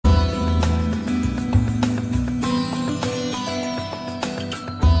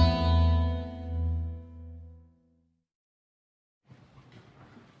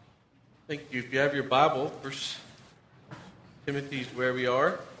Thank you. If you have your Bible, First Timothy is where we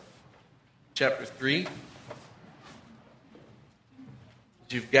are, chapter 3.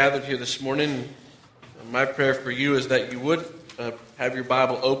 As you've gathered here this morning, my prayer for you is that you would have your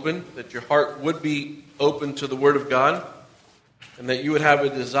Bible open, that your heart would be open to the Word of God, and that you would have a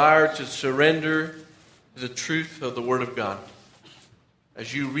desire to surrender to the truth of the Word of God.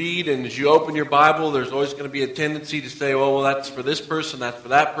 As you read and as you open your Bible, there's always going to be a tendency to say, oh, well, that's for this person, that's for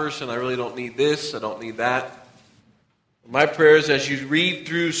that person. I really don't need this, I don't need that. My prayer is as you read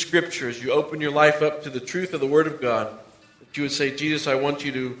through Scripture, as you open your life up to the truth of the Word of God, that you would say, Jesus, I want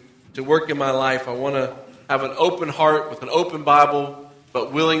you to work in my life. I want to have an open heart with an open Bible,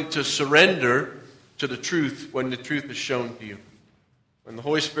 but willing to surrender to the truth when the truth is shown to you. When the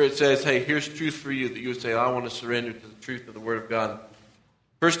Holy Spirit says, hey, here's truth for you, that you would say, I want to surrender to the truth of the Word of God.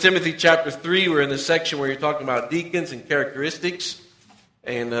 1 Timothy chapter 3, we're in the section where you're talking about deacons and characteristics.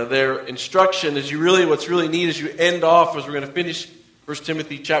 And their instruction is what's really neat as you end off, as we're going to finish 1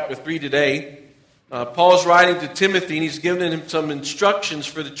 Timothy chapter 3 today. Paul's writing to Timothy, and he's giving him some instructions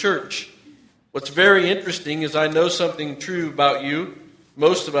for the church. What's very interesting is I know something true about you.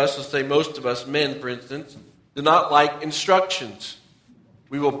 Most of us, let's say most of us, men for instance, do not like instructions.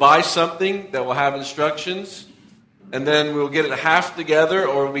 We will buy something that will have instructions, and then we'll get it half together,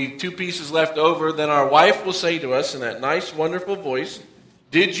 or will be two pieces left over. Then our wife will say to us in that nice, wonderful voice,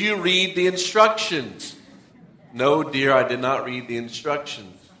 did you read the instructions? No, dear, I did not read the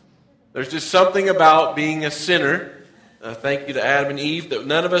instructions. There's just something about being a sinner, thank you to Adam and Eve, that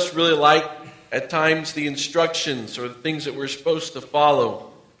none of us really like at times the instructions or the things that we're supposed to follow.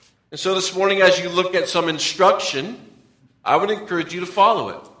 And so this morning, as you look at some instruction, I would encourage you to follow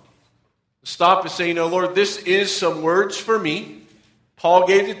it. Stop and say, Lord, this is some words for me. Paul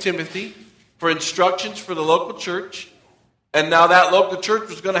gave to Timothy for instructions for the local church. And now that local church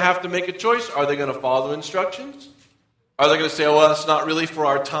was going to have to make a choice. Are they going to follow instructions? Are they going to say, well, that's not really for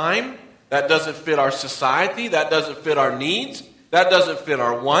our time. That doesn't fit our society. That doesn't fit our needs. That doesn't fit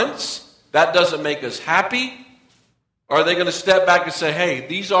our wants. That doesn't make us happy. Or are they going to step back and say, hey,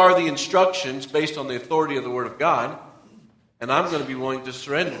 these are the instructions based on the authority of the Word of God. And I'm going to be willing to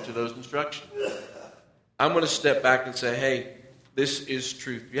surrender to those instructions. I'm going to step back and say, hey, this is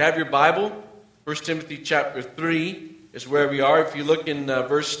truth. If you have your Bible, 1 Timothy chapter 3 is where we are. If you look in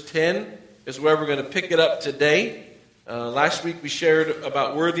verse 10 is where we're going to pick it up today. Last week we shared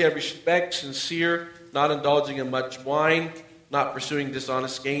about worthy of respect, sincere, not indulging in much wine, not pursuing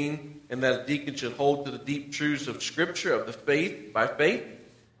dishonest gain, and that a deacon should hold to the deep truths of Scripture, of the faith, by faith.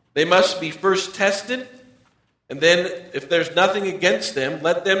 They must be first tested. And then, if there's nothing against them,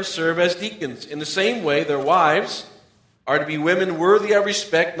 let them serve as deacons. In the same way, their wives are to be women worthy of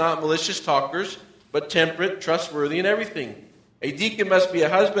respect, not malicious talkers, but temperate, trustworthy in everything. A deacon must be a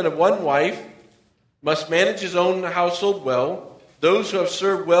husband of one wife, must manage his own household well. Those who have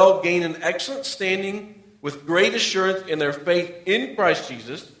served well gain an excellent standing with great assurance in their faith in Christ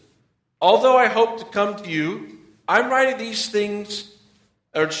Jesus. Although I hope to come to you, I'm writing these things,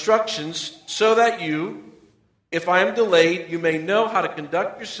 or instructions, so that you, if I am delayed, you may know how to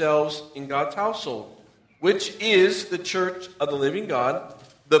conduct yourselves in God's household, which is the church of the living God,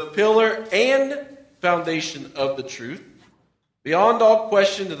 the pillar and foundation of the truth. Beyond all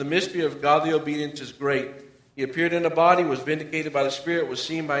question, the mystery of godly obedience is great. He appeared in a body, was vindicated by the Spirit, was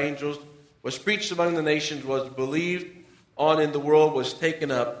seen by angels, was preached among the nations, was believed on in the world, was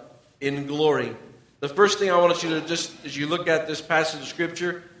taken up in glory. The first thing I want you to just, as you look at this passage of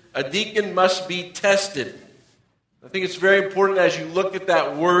Scripture, a deacon must be tested. I think it's very important as you look at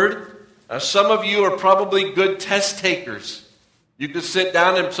that word. Some of you are probably good test takers. You could sit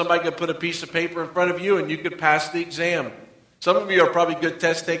down and somebody could put a piece of paper in front of you and you could pass the exam. Some of you are probably good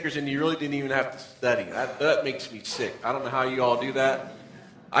test takers and you really didn't even have to study. That makes me sick. I don't know how you all do that.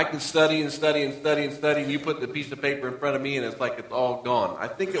 I can study and study and study and study, and you put the piece of paper in front of me and it's like it's all gone. I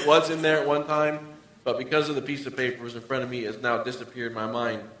think it was in there at one time, but because of the piece of paper was in front of me, it's now disappeared in my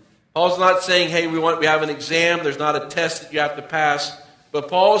mind. Paul's not saying, hey, we have an exam, there's not a test that you have to pass. But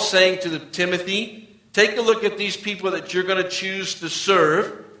Paul's saying to Timothy, take a look at these people that you're going to choose to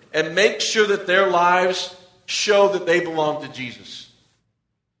serve and make sure that their lives show that they belong to Jesus.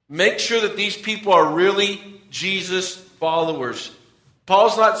 Make sure that these people are really Jesus followers.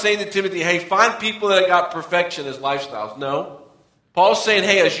 Paul's not saying to Timothy, hey, find people that got perfection as lifestyles. No. Paul's saying,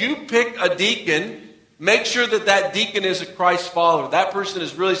 hey, as you pick a deacon, make sure that that deacon is a Christ follower. That person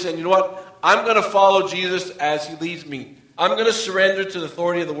is really saying, you know what? I'm going to follow Jesus as he leads me. I'm going to surrender to the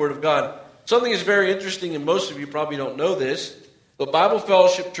authority of the Word of God. Something is very interesting, and most of you probably don't know this, but Bible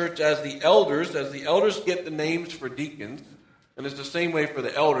Fellowship Church, as the elders get the names for deacons, And it's the same way for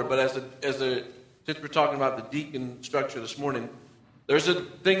the elder, but since we're talking about the deacon structure this morning, there's a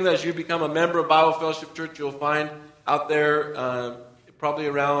thing that as you become a member of Bible Fellowship Church, you'll find out there probably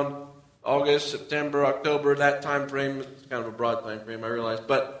around August, September, October, that time frame. It's kind of a broad time frame, I realize.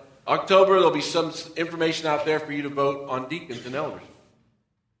 But October, there'll be some information out there for you to vote on deacons and elders.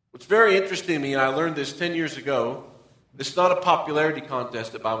 What's very interesting to me, and I learned this 10 years ago, it's not a popularity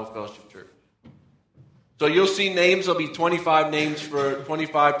contest at Bible Fellowship Church. So you'll see names, there'll be 25 names for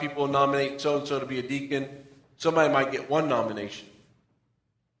 25 people nominate so-and-so to be a deacon. Somebody might get one nomination.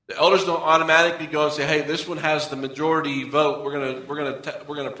 The elders don't automatically go and say, hey, this one has the majority vote. We're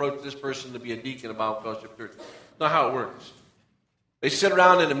gonna approach this person to be a deacon of Bible Fellowship Church. That's not how it works. They sit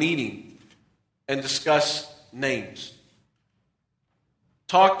around in a meeting and discuss names.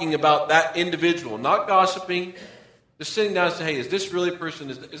 Talking about that individual, not gossiping, just sitting down and saying, hey, is this really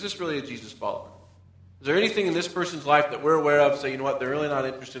a Jesus follower? Is there anything in this person's life that we're aware of, say, you know what, they're really not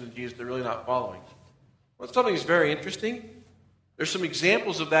interested in Jesus, they're really not following? Well, something that's very interesting. There's some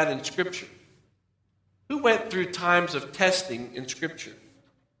examples of that in Scripture. Who went through times of testing in Scripture?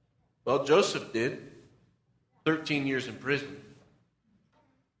 Well, Joseph did. 13 years in prison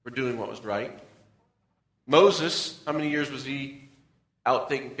for doing what was right. Moses, how many years was he out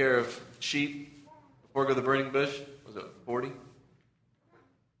taking care of sheep before going to the burning bush? Was it 40?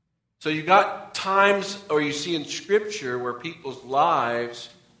 So you got times, or you see in Scripture, where people's lives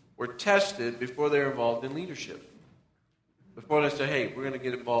were tested before they were involved in leadership. Before they say, hey, we're going to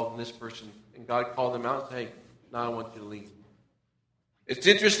get involved in this person. And God called them out and said, hey, now I want you to lead. It's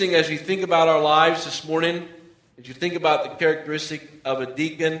interesting as you think about our lives this morning, as you think about the characteristic of a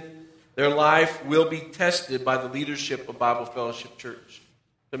deacon, their life will be tested by the leadership of Bible Fellowship Church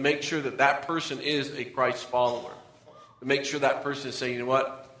to make sure that that person is a Christ follower. To make sure that person is saying, you know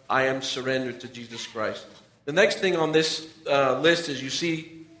what? I am surrendered to Jesus Christ. The next thing on this list, as you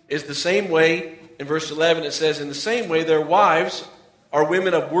see, is the same way. In verse 11, it says, in the same way, their wives are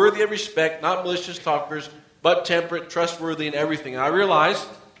women of worthy of respect, not malicious talkers, but temperate, trustworthy in everything. And I realize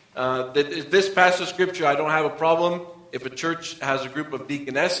that this passage of Scripture, I don't have a problem if a church has a group of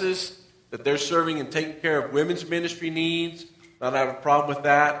deaconesses, that they're serving and taking care of women's ministry needs. I don't have a problem with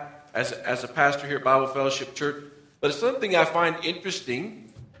that as a pastor here at Bible Fellowship Church. But it's something I find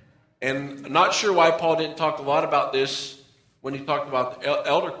interesting. And I'm not sure why Paul didn't talk a lot about this when he talked about the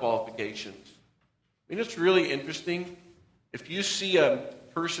elder qualifications. I mean, it's really interesting. If you see a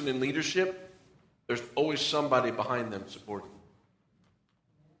person in leadership, there's always somebody behind them supporting.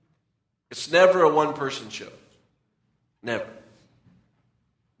 It's never a one-person show. Never.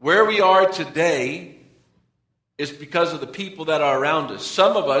 Where we are today is because of the people that are around us.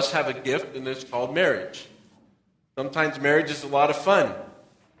 Some of us have a gift, and it's called marriage. Sometimes marriage is a lot of fun.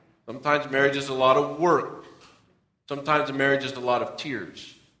 Sometimes marriage is a lot of work. Sometimes a marriage is a lot of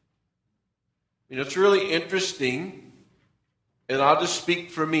tears. You know, it's really interesting, and I'll just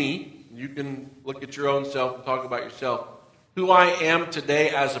speak for me. You can look at your own self and talk about yourself. Who I am today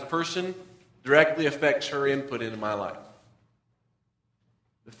as a person directly affects her input into my life.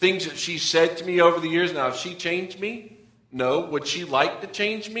 The things that she said to me over the years, now, has she changed me? No. Would she like to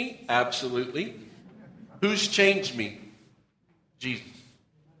change me? Absolutely. Who's changed me? Jesus.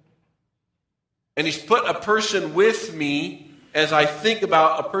 And He's put a person with me. As I think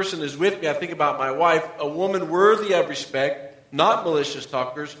about a person is with me, I think about my wife, a woman worthy of respect, not malicious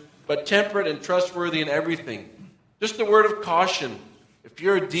talkers, but temperate and trustworthy in everything. Just a word of caution. If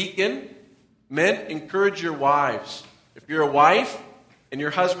you're a deacon, men, encourage your wives. If you're a wife and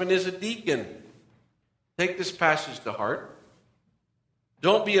your husband is a deacon, take this passage to heart.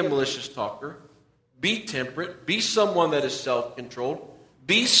 Don't be a malicious talker. Be temperate. Be someone that is self-controlled.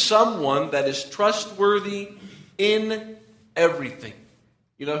 Be someone that is trustworthy in everything.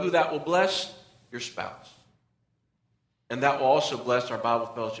 You know who that will bless? Your spouse. And that will also bless our Bible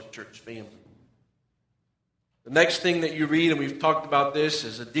Fellowship Church family. The next thing that you read, and we've talked about this,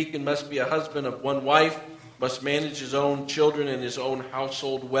 is a deacon must be a husband of one wife, must manage his own children and his own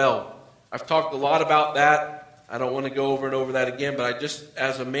household well. I've talked a lot about that. I don't want to go over and over that again, but I just,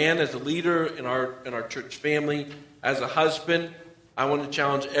 as a man, as a leader in our church family, as a husband, I want to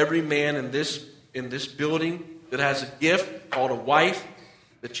challenge every man in this building that has a gift called a wife,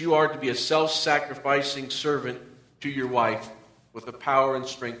 that you are to be a self-sacrificing servant to your wife with the power and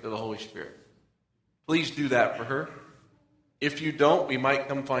strength of the Holy Spirit. Please do that for her. If you don't, we might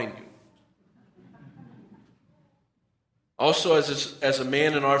come find you. Also, as a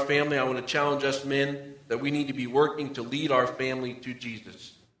man in our family, I want to challenge us men that we need to be working to lead our family to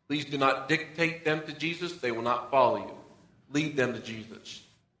Jesus. Please do not dictate them to Jesus. They will not follow you. Lead them to Jesus.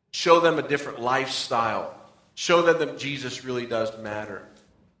 Show them a different lifestyle. Show them that Jesus really does matter.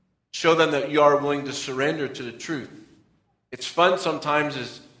 Show them that you are willing to surrender to the truth. It's fun sometimes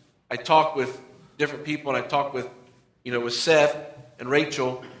as I talk with different people, and I talk with Seth and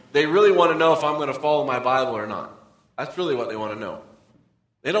Rachel. They really want to know if I'm going to follow my Bible or not. That's really what they want to know.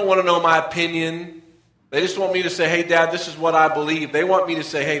 They don't want to know my opinion. They just want me to say, hey, Dad, this is what I believe. They want me to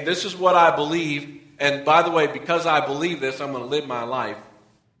say, hey, this is what I believe. And by the way, because I believe this, I'm going to live my life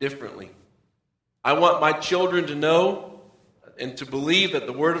differently. I want my children to know and to believe that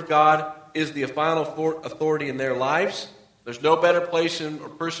the Word of God is the final authority in their lives. There's no better place or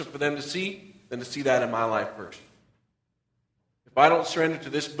person for them to see than to see that in my life first. If I don't surrender to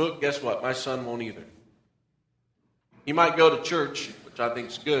this book, guess what? My son won't either. He might go to church, which I think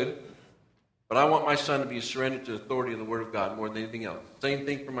is good, but I want my son to be surrendered to the authority of the Word of God more than anything else. Same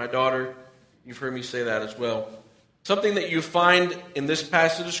thing for my daughter. You've heard me say that as well. Something that you find in this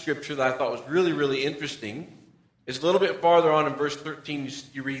passage of Scripture that I thought was really, really interesting is a little bit farther on in verse 13,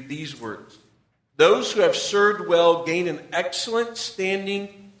 you read these words. Those who have served well gain an excellent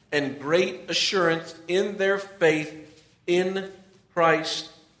standing and great assurance in their faith in Christ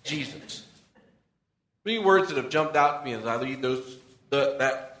Jesus. 3 words that have jumped out to me as I read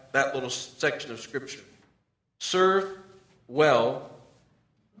that little section of Scripture. Serve well.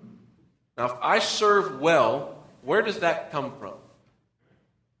 Now, if I serve well, where does that come from?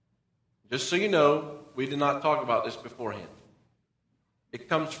 Just so you know, we did not talk about this beforehand. It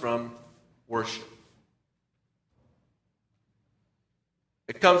comes from worship.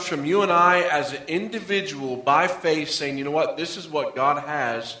 It comes from you and I as an individual by faith saying, you know what, this is what God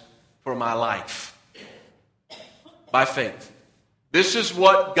has for my life. By faith. This is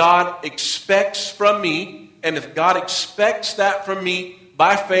what God expects from me, and if God expects that from me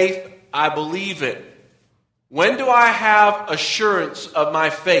by faith, I believe it. When do I have assurance of my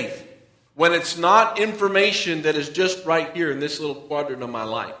faith? When it's not information that is just right here in this little quadrant of my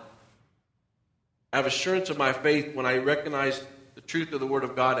life. I have assurance of my faith when I recognize the truth of the Word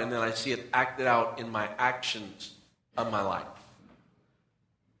of God and then I see it acted out in my actions of my life.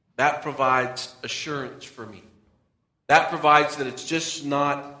 That provides assurance for me. That provides that it's just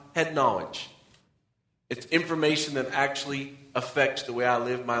not head knowledge. It's information that actually affects the way I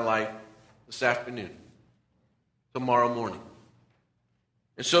live my life this afternoon, tomorrow morning.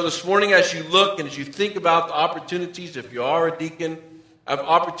 And so this morning as you look and as you think about the opportunities, if you are a deacon, have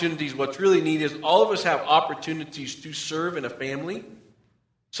opportunities, what's really neat is all of us have opportunities to serve in a family.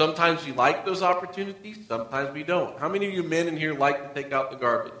 Sometimes we like those opportunities, sometimes we don't. How many of you men in here like to take out the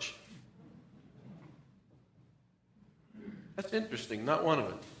garbage? That's interesting, not one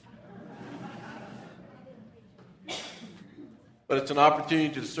of us. But it's an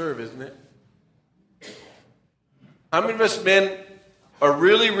opportunity to serve, isn't it? How many of us men are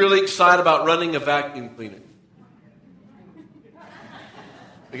really, really excited about running a vacuum cleaner?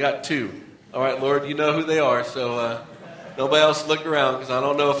 We got 2. All right, Lord, you know who they are, so nobody else look around because I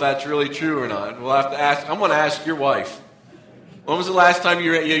don't know if that's really true or not. We'll have to ask. I'm going to ask your wife. When was the last time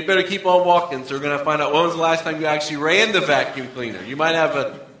you better keep on walking, so we're going to find out when was the last time you actually ran the vacuum cleaner. You might have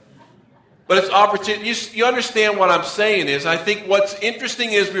but it's opportunity. You understand what I'm saying is, I think what's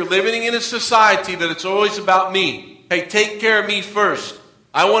interesting is we're living in a society that it's always about me. Hey, take care of me first.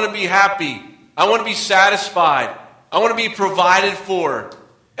 I want to be happy. I want to be satisfied. I want to be provided for.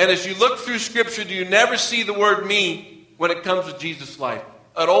 And as you look through Scripture, do you never see the word me when it comes to Jesus' life?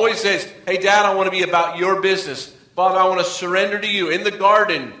 It always says, hey, Dad, I want to be about your business. Father, I want to surrender to you. In the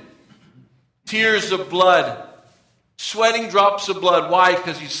garden, tears of blood, sweating drops of blood. Why?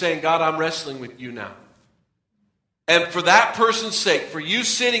 Because he's saying, God, I'm wrestling with you now. And for that person's sake, for you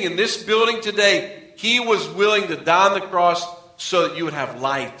sitting in this building today, he was willing to die on the cross so that you would have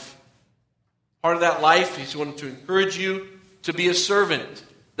life. Part of that life, he's wanting to encourage you to be a servant.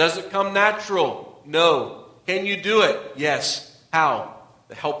 Does it come natural? No. Can you do it? Yes. How?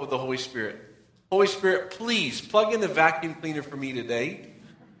 The help of the Holy Spirit. Holy Spirit, please plug in the vacuum cleaner for me today.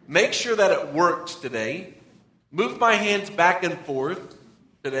 Make sure that it works today. Move my hands back and forth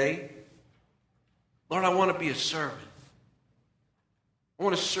today. Lord, I want to be a servant. I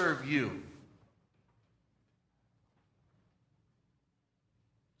want to serve you.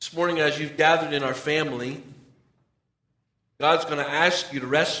 This morning, as you've gathered in our family, God's going to ask you to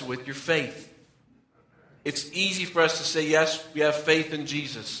wrestle with your faith. It's easy for us to say, yes, we have faith in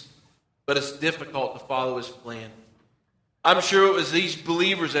Jesus, but it's difficult to follow his plan. I'm sure it was these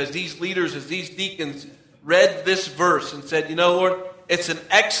believers, as these leaders, as these deacons read this verse and said, you know, Lord, it's an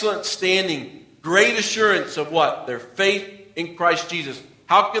excellent standing, great assurance of what? Their faith in Christ Jesus.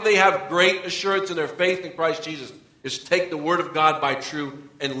 How could they have great assurance in their faith in Christ Jesus? Is take the Word of God by true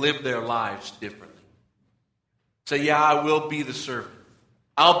and live their lives differently. Say, yeah, I will be the servant.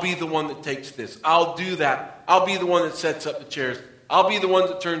 I'll be the one that takes this. I'll do that. I'll be the one that sets up the chairs. I'll be the one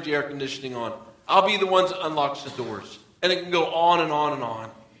that turns the air conditioning on. I'll be the one that unlocks the doors. And it can go on and on and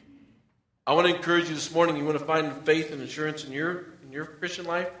on. I want to encourage you this morning, you want to find faith and assurance in your Christian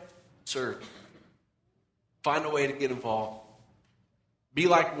life? Serve. Find a way to get involved. Be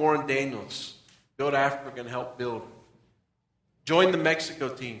like Warren Daniels. Go to Africa and help build. Join the Mexico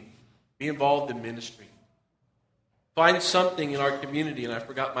team. Be involved in ministry. Find something in our community, and I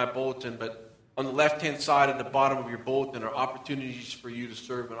forgot my bulletin, but on the left-hand side at the bottom of your bulletin are opportunities for you to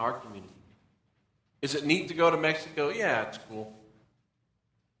serve in our community. Is it neat to go to Mexico? Yeah, it's cool.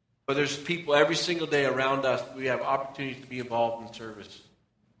 But there's people every single day around us. We have opportunities to be involved in service.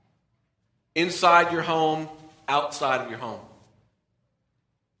 Inside your home, outside of your home.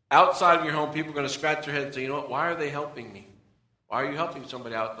 Outside of your home, people are going to scratch their head and say, you know what, why are they helping me? Why are you helping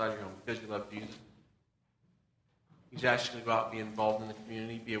somebody outside of your home? Because you love Jesus. He's actually going to go out and be involved in the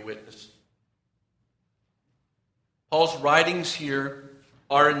community, be a witness. Paul's writings here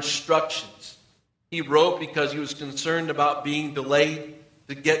are instructions. He wrote because he was concerned about being delayed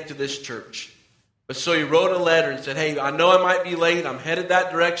to get to this church. But so he wrote a letter and said, hey, I know I might be late. I'm headed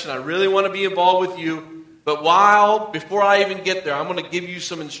that direction. I really want to be involved with you. But before I even get there, I'm going to give you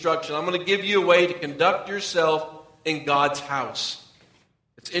some instruction. I'm going to give you a way to conduct yourself in God's house.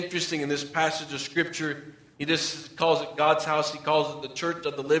 It's interesting in this passage of Scripture, he just calls it God's house. He calls it the church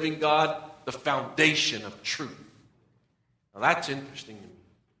of the living God, the foundation of truth. Now that's interesting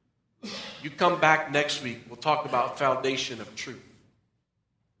to me. You come back next week, we'll talk about foundation of truth.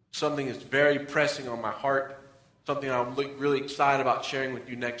 Something that's very pressing on my heart, something I'm really excited about sharing with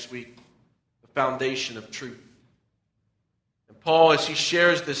you next week, the foundation of truth. And Paul, as he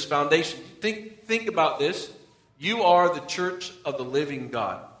shares this foundation, think about this. You are the church of the living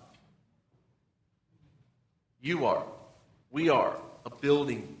God. You are. We are a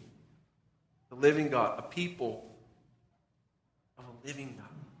building, the living God, a people of a living God.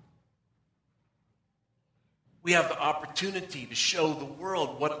 We have the opportunity to show the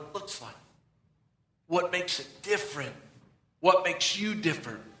world what it looks like, what makes it different, what makes you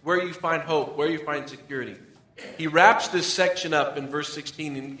different, where you find hope, where you find security. He wraps this section up in verse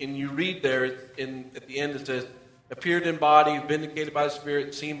 16, and you read there at the end it says, appeared in body, vindicated by the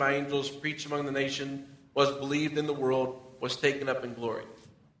Spirit, seen by angels, preached among the nation, was believed in the world, was taken up in glory.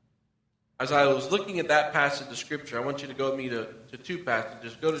 As I was looking at that passage of Scripture, I want you to go with me to two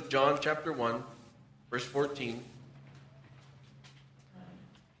passages. Go to John chapter 1, verse 14.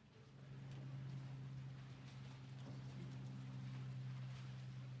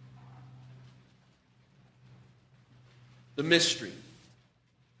 The mystery.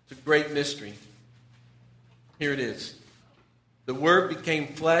 It's a great mystery. Here it is. The Word became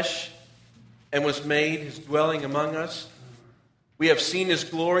flesh and was made his dwelling among us. We have seen his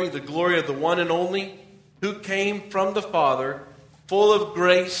glory, the glory of the one and only, who came from the Father, full of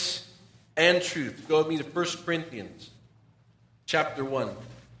grace and truth. Go with me to 1 Corinthians chapter 1.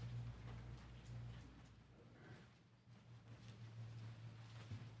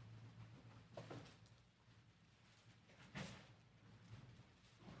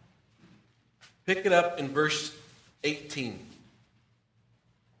 Pick it up in verse 18.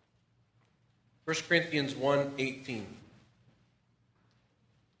 1 Corinthians 1:18.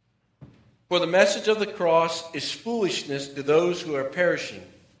 For the message of the cross is foolishness to those who are perishing.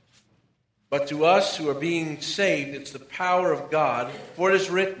 But to us who are being saved, it's the power of God. For it is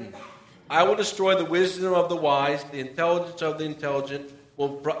written, I will destroy the wisdom of the wise, the intelligence of the intelligent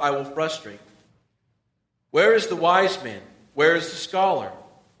I will frustrate. Where is the wise man? Where is the scholar?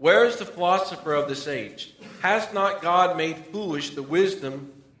 Where is the philosopher of this age? Has not God made foolish the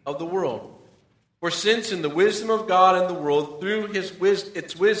wisdom of the world? For since in the wisdom of God and the world, through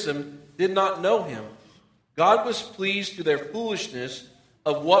its wisdom, did not know him, God was pleased through their foolishness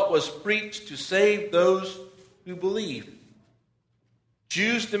of what was preached to save those who believe.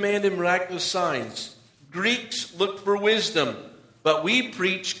 Jews demanded miraculous signs. Greeks looked for wisdom. But we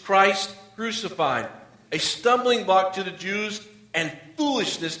preach Christ crucified, a stumbling block to the Jews and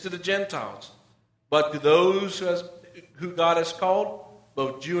foolishness to the Gentiles. But to those who God has called,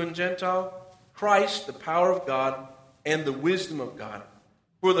 both Jew and Gentile, Christ, the power of God and the wisdom of God.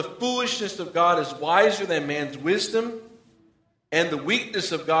 For the foolishness of God is wiser than man's wisdom, and the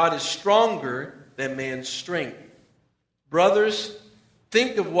weakness of God is stronger than man's strength. Brothers,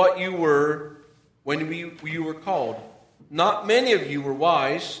 think of what you were when you were called. Not many of you were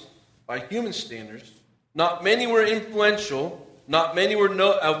wise by human standards. Not many were influential. Not many were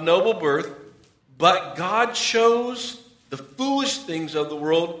of noble birth. But God chose the foolish things of the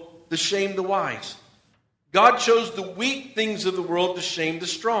world to shame the wise. God chose the weak things of the world to shame the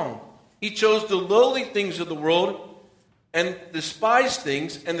strong. He chose the lowly things of the world and despised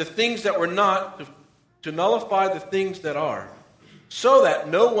things and the things that were not to nullify the things that are, so that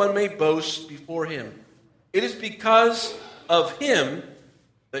no one may boast before him. It is because of him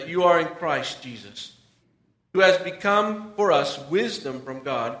that you are in Christ Jesus, who has become for us wisdom from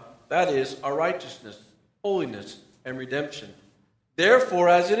God, that is, our righteousness, holiness, and redemption. Therefore,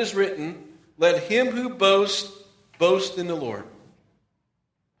 as it is written, let him who boasts, boast in the Lord.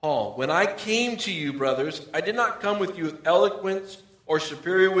 Paul, when I came to you, brothers, I did not come with you with eloquence or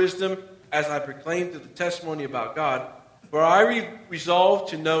superior wisdom, as I proclaimed to the testimony about God, for I resolved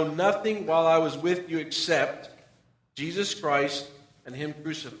to know nothing while I was with you except Jesus Christ and him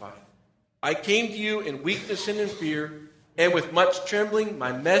crucified. I came to you in weakness and in fear, and with much trembling.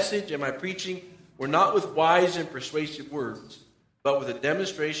 My message and my preaching were not with wise and persuasive words, but with a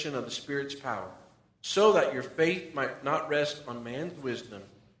demonstration of the Spirit's power, so that your faith might not rest on man's wisdom,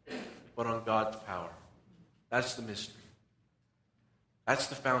 but on God's power. That's the mystery. That's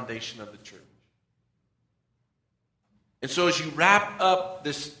the foundation of the church. And so as you wrap up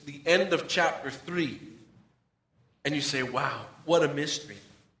the end of chapter 3, and you say, wow, what a mystery.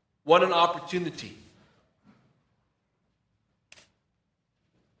 What an opportunity.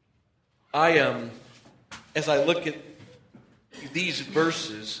 As I look at these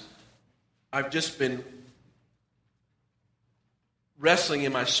verses, I've just been wrestling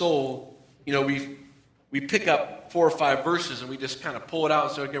in my soul. You know, we pick up 4 or 5 verses and we just kind of pull it out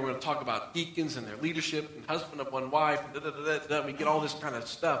and say, okay, we're going to talk about deacons and their leadership and husband of one wife. And we get all this kind of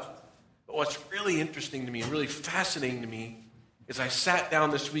stuff. But what's really interesting to me and really fascinating to me is I sat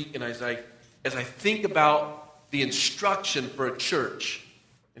down this week and as I think about the instruction for a church,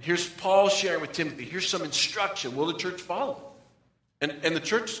 and here's Paul sharing with Timothy, here's some instruction. Will the church follow? And the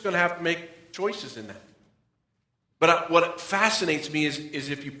church is going to have to make choices in that. But what fascinates me is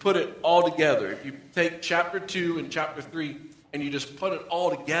if you put it all together, if you take chapter 2 and chapter 3 and you just put it all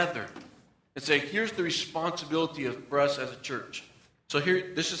together and say, here's the responsibility for us as a church. So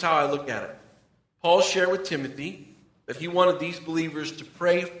this is how I look at it. Paul shared with Timothy that he wanted these believers to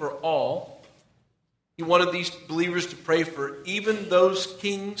pray for all. He wanted these believers to pray for even those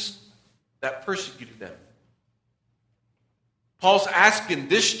kings that persecuted them. Paul's asking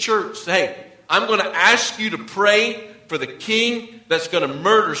this church, hey, I'm going to ask you to pray for the king that's going to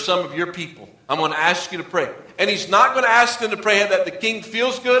murder some of your people. I'm going to ask you to pray. And he's not going to ask them to pray that the king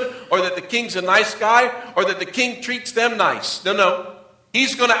feels good or that the king's a nice guy or that the king treats them nice. No.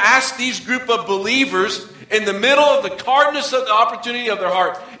 He's going to ask these group of believers in the middle of the hardness of the opportunity of their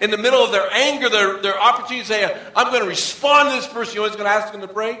heart, in the middle of their anger, their opportunity to say, I'm going to respond to this person. You know what he's going to ask them to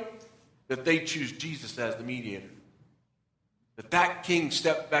pray? That they choose Jesus as the mediator. That king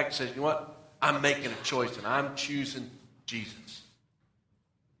steps back and says, you know what? I'm making a choice and I'm choosing Jesus.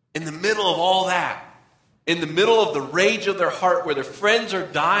 In the middle of all that, in the middle of the rage of their heart where their friends are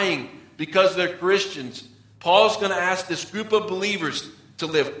dying because they're Christians, Paul's going to ask this group of believers to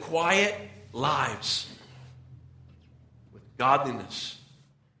live quiet lives with godliness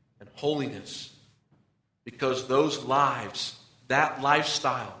and holiness, because those lives, that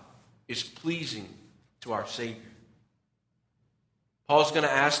lifestyle, is pleasing to our Savior. Paul's going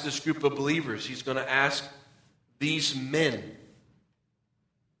to ask this group of believers, he's going to ask these men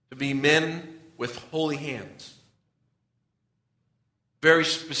to be men with holy hands. Very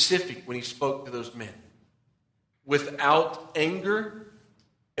specific when he spoke to those men. Without anger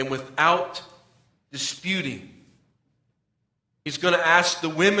and without disputing. He's going to ask the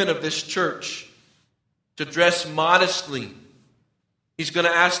women of this church to dress modestly. He's going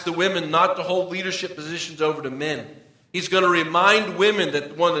to ask the women not to hold leadership positions over to men. He's going to remind women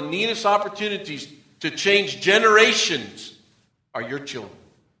that one of the neatest opportunities to change generations are your children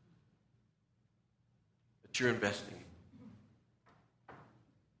that you're investing in.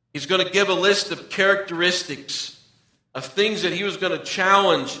 He's going to give a list of characteristics of things that he was going to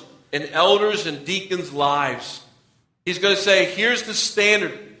challenge in elders and deacons' lives. He's going to say, here's the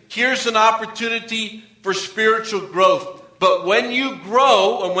standard. Here's an opportunity for spiritual growth. But when you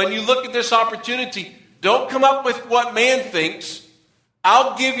grow and when you look at this opportunity, don't come up with what man thinks.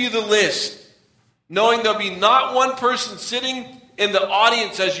 I'll give you the list, knowing there'll be not one person sitting in the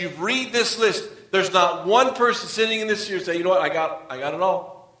audience as you read this list. There's not one person sitting in this here saying, you know what, I got it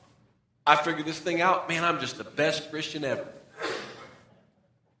all. I figured this thing out. Man, I'm just the best Christian ever.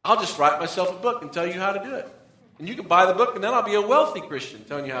 I'll just write myself a book and tell you how to do it. And you can buy the book and then I'll be a wealthy Christian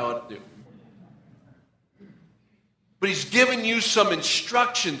telling you how to do it. But he's given you some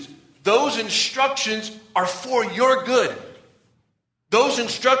instructions. Those instructions are for your good. Those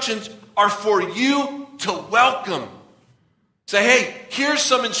instructions are for you to welcome. Say, hey, here's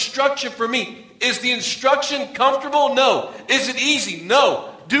some instruction for me. Is the instruction comfortable? No. Is it easy?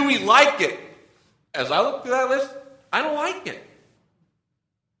 No. Do we like it? As I look through that list, I don't like it.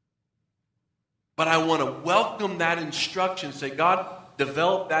 But I want to welcome that instruction. Say, God,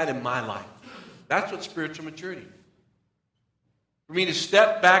 develop that in my life. That's what spiritual maturity is. For me to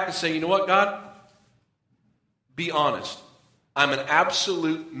step back and say, you know what, God? Be honest. I'm an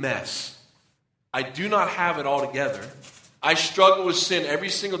absolute mess. I do not have it all together. I struggle with sin every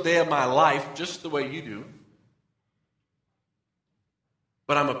single day of my life, just the way you do.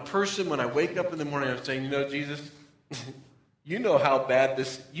 But I'm a person, when I wake up in the morning, I'm saying, you know, Jesus, you know how bad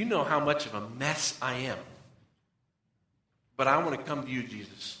you know how much of a mess I am. But I want to come to you,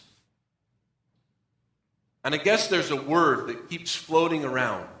 Jesus. And I guess there's a word that keeps floating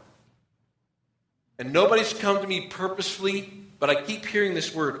around. And nobody's come to me purposefully, but I keep hearing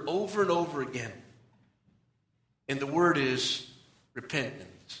this word over and over again. And the word is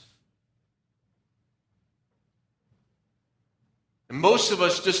repentance. And most of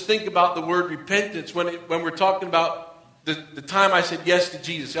us just think about the word repentance when we're talking about the time I said yes to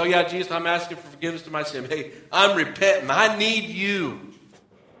Jesus. Oh yeah, Jesus, I'm asking for forgiveness of my sin. Hey, I'm repenting. I need you.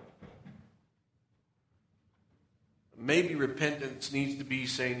 Maybe repentance needs to be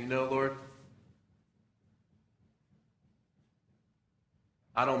saying, you know, Lord,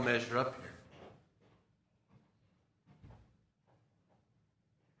 I don't measure up here.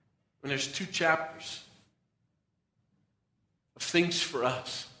 And there's 2 chapters of things for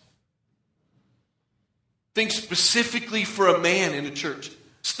us. Things specifically for a man in a church.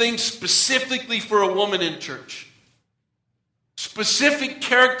 Things specifically for a woman in church. Specific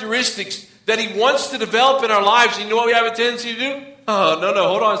characteristics that he wants to develop in our lives. And you know what we have a tendency to do? Oh, no,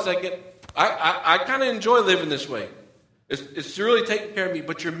 hold on a second. I kind of enjoy living this way. It's really taking care of me,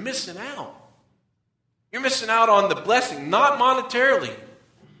 but you're missing out. You're missing out on the blessing, not monetarily.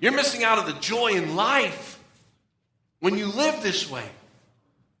 You're missing out on the joy in life when you live this way.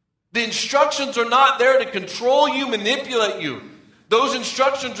 The instructions are not there to control you, manipulate you. Those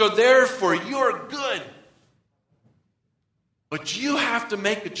instructions are there for your good. But you have to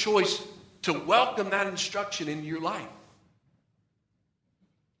make a choice to welcome that instruction into your life.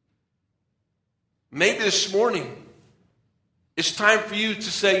 Maybe this morning, it's time for you to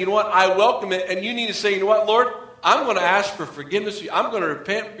say, you know what, I welcome it. And you need to say, you know what, Lord, I'm going to ask for forgiveness. I'm going to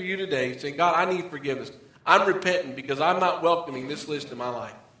repent for you today. Say, God, I need forgiveness. I'm repenting because I'm not welcoming this list in my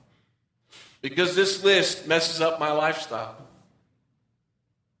life. Because this list messes up my lifestyle.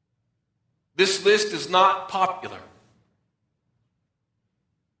 This list is not popular.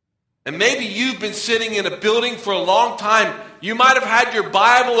 And maybe you've been sitting in a building for a long time. You might have had your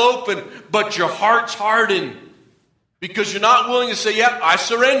Bible open, but your heart's hardened. Because you're not willing to say, yep, I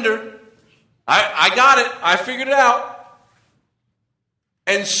surrender. I got it. I figured it out.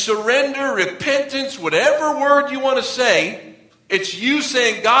 And surrender, repentance, whatever word you want to say, it's you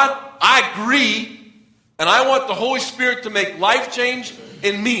saying, God, I agree, and I want the Holy Spirit to make life change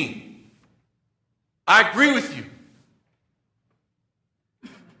in me. I agree with you.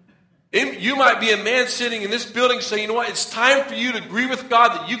 You might be a man sitting in this building saying, you know what, it's time for you to agree with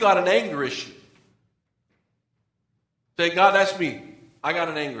God that you got an anger issue. Say, God, that's me. I got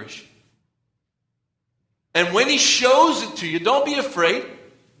an anger issue. And when he shows it to you, don't be afraid.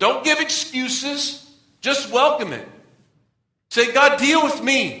 Don't give excuses. Just welcome it. Say, God, deal with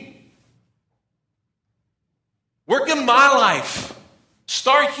me. Work in my life.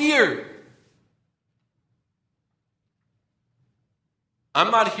 Start here.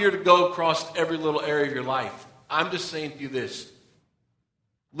 I'm not here to go across every little area of your life. I'm just saying to you this.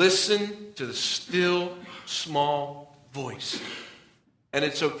 Listen to the still, small voice. And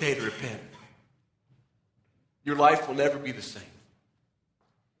it's okay to repent. Your life will never be the same.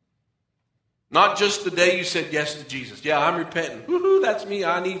 Not just the day you said yes to Jesus. Yeah, I'm repenting. Woohoo, that's me.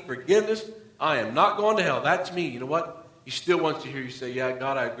 I need forgiveness. I am not going to hell. That's me. You know what? He still wants to hear you say, yeah,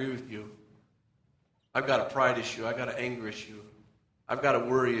 God, I agree with you. I've got a pride issue. I've got an anger issue. I've got a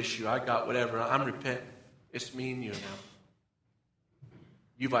worry issue. I got whatever. I'm repenting. It's me and you now.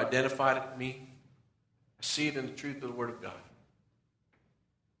 You've identified it with me. I see it in the truth of the Word of God.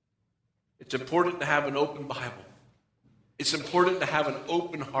 It's important to have an open Bible. It's important to have an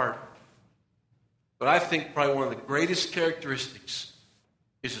open heart. But I think probably one of the greatest characteristics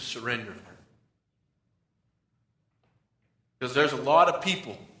is a surrendered heart. Because there's a lot of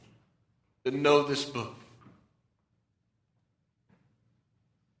people that know this book.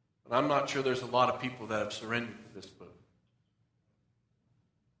 But I'm not sure there's a lot of people that have surrendered to this book.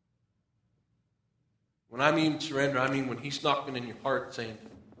 When I mean surrender, I mean when he's knocking in your heart saying,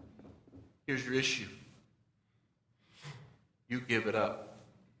 here's your issue. you give it up.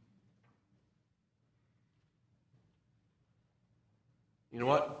 You know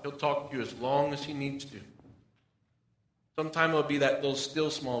what? He'll talk to you as long as he needs to. Sometimes it'll be that little still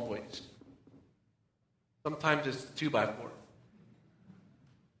small voice. Sometimes it's the 2x4.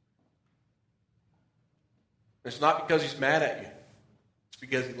 It's not because he's mad at you. It's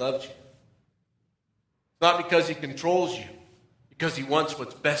because he loves you. It's not because he controls you. Because he wants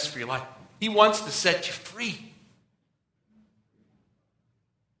what's best for your life. He wants to set you free.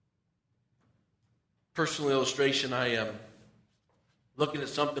 Personal illustration, I am looking at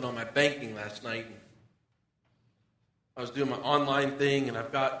something on my banking last night. I was doing my online thing, and I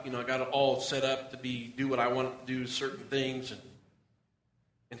got it all set up to do what I want to do, certain things,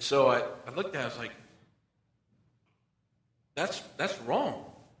 and so I looked at it, I was like, that's wrong.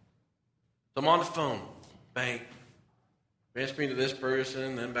 So I'm on the phone, bank, transferring to this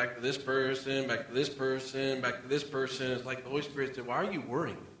person, then back to this person, back to this person, back to this person. It's like the Holy Spirit said, why are you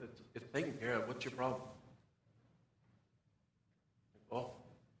worrying? It's taken care of. What's your problem? Well,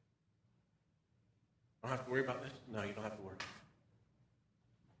 I don't have to worry about this? No, you don't have to worry.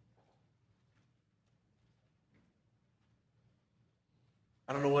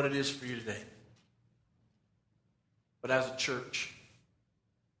 I don't know what it is for you today. But as a church,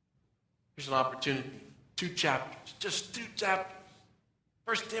 here's an opportunity. 2 chapters. Just 2 chapters.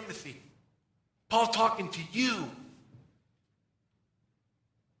 1 Timothy. Paul talking to you.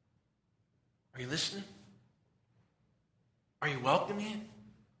 Are you listening? Are you welcoming it?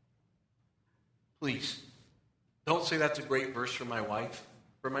 Please, don't say that's a great verse for my wife,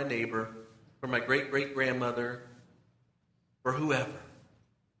 for my neighbor, for my great-great-grandmother, for whoever.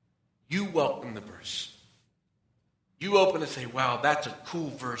 You welcome the verse. You open and say, wow, that's a cool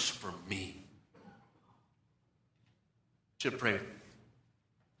verse for me. Should pray.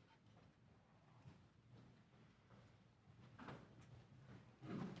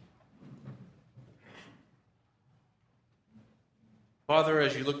 Father,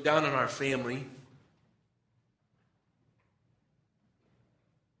 as you look down on our family,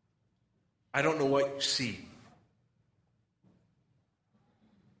 I don't know what you see,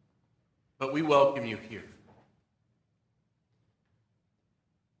 but we welcome you here.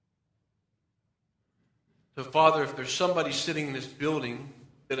 So, Father, if there's somebody sitting in this building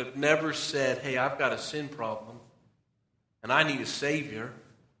that have never said, hey, I've got a sin problem, and I need a Savior,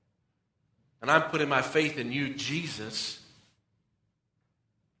 and I'm putting my faith in you, Jesus,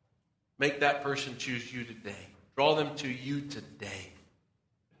 make that person choose you today. Draw them to you today.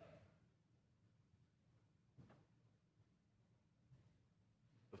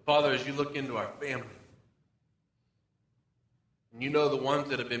 But Father, as you look into our family, and you know the ones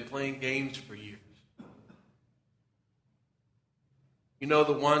that have been playing games for years, you know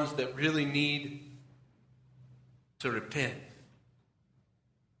the ones that really need to repent.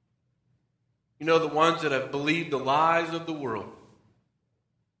 You know the ones that have believed the lies of the world.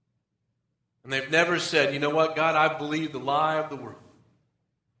 And they've never said, you know what, God, I believe the lie of the world.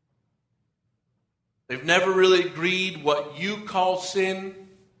 They've never really agreed what you call sin,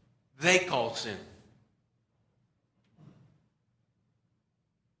 they call sin.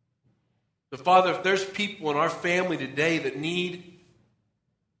 So, Father, if there's people in our family today that need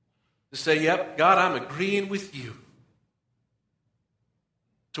to say, yep, God, I'm agreeing with you.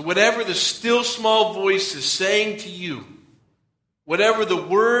 So whatever the still small voice is saying to you, whatever the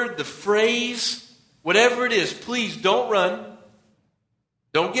word, the phrase, whatever it is, please don't run.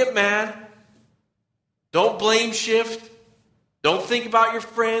 Don't get mad. Don't blame shift. Don't think about your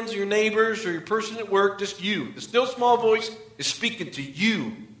friends or your neighbors or your person at work, just you. The still small voice is speaking to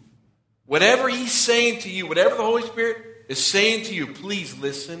you. Whatever he's saying to you, whatever the Holy Spirit is saying to you, please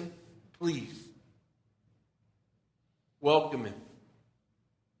listen. Please. Welcome him.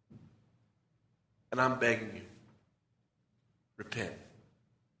 And I'm begging you. Repent.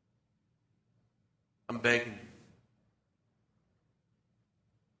 I'm begging you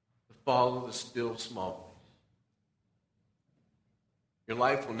to follow the still small voice. Your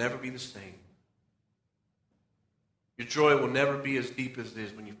life will never be the same. Your joy will never be as deep as it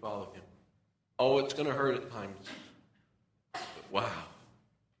is when you follow him. Oh, it's going to hurt at times. But wow.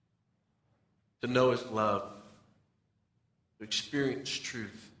 To know his love. To experience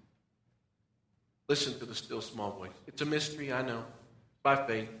truth. Listen to the still small voice. It's a mystery, I know. By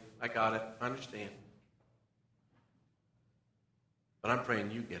faith, I got it. I understand. But I'm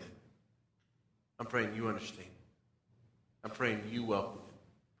praying you get it. I'm praying you understand. I'm praying you welcome it.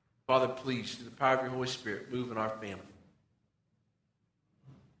 Father, please, through the power of your Holy Spirit, move in our family.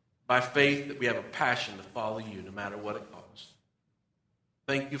 By faith, that we have a passion to follow you no matter what it costs.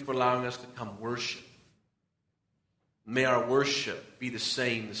 Thank you for allowing us to come worship. May our worship be the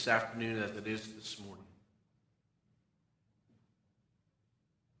same this afternoon as it is this morning.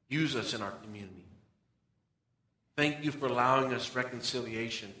 Use us in our community. Thank you for allowing us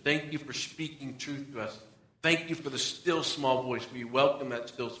reconciliation. Thank you for speaking truth to us. Thank you for the still small voice. We welcome that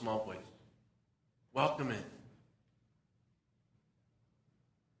still small voice. Welcome it.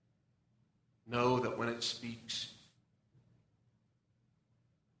 Know that when it speaks,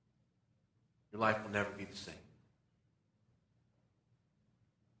 your life will never be the same.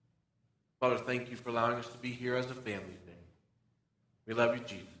 Father, thank you for allowing us to be here as a family today. We love you,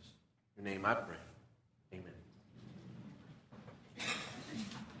 Jesus. In your name I pray.